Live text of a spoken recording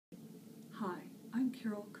Hi, I'm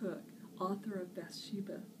Carol Cook, author of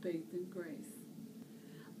Bathsheba, Bathed in Grace.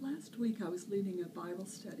 Last week I was leading a Bible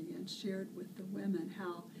study and shared with the women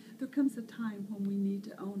how there comes a time when we need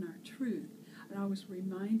to own our truth. And I was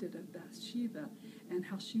reminded of Bathsheba and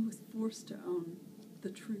how she was forced to own the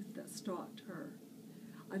truth that stalked her.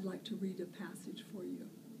 I'd like to read a passage for you.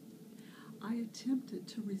 I attempted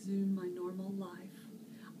to resume my normal life.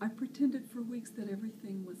 I pretended for weeks that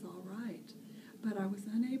everything was all right, but I was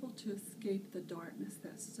unable to escape the darkness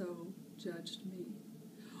that so judged me.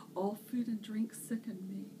 All food and drink sickened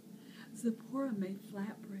me. Zipporah made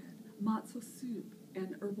flatbread, matzo soup,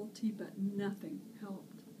 and herbal tea, but nothing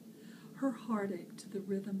helped. Her heart ached to the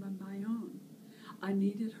rhythm of my own. I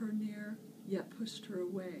needed her near, yet pushed her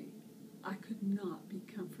away. I could not be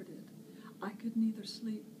comforted. I could neither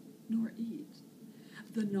sleep nor eat.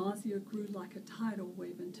 The nausea grew like a tidal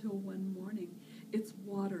wave until one morning its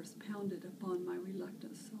waters pounded upon my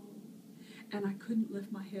reluctant soul, and I couldn't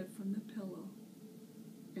lift my head from the pillow,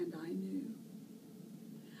 and I knew.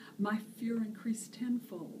 My fear increased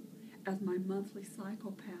tenfold as my monthly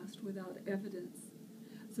cycle passed without evidence.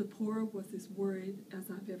 Zipporah was as worried as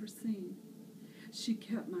I've ever seen. She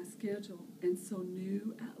kept my schedule and so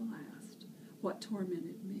knew at last what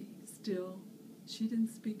tormented me. Still, she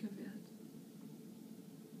didn't speak of it.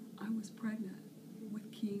 I was pregnant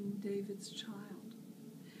with King David's child.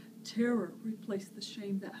 Terror replaced the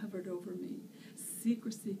shame that hovered over me.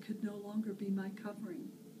 Secrecy could no longer be my covering.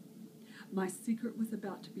 My secret was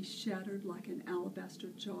about to be shattered like an alabaster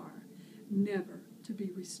jar, never to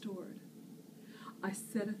be restored. I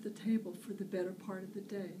sat at the table for the better part of the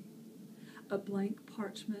day, a blank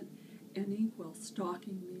parchment and inkwell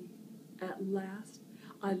stalking me. At last,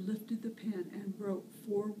 I lifted the pen and wrote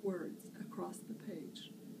 4 words across the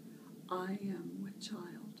page. I am with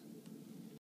child.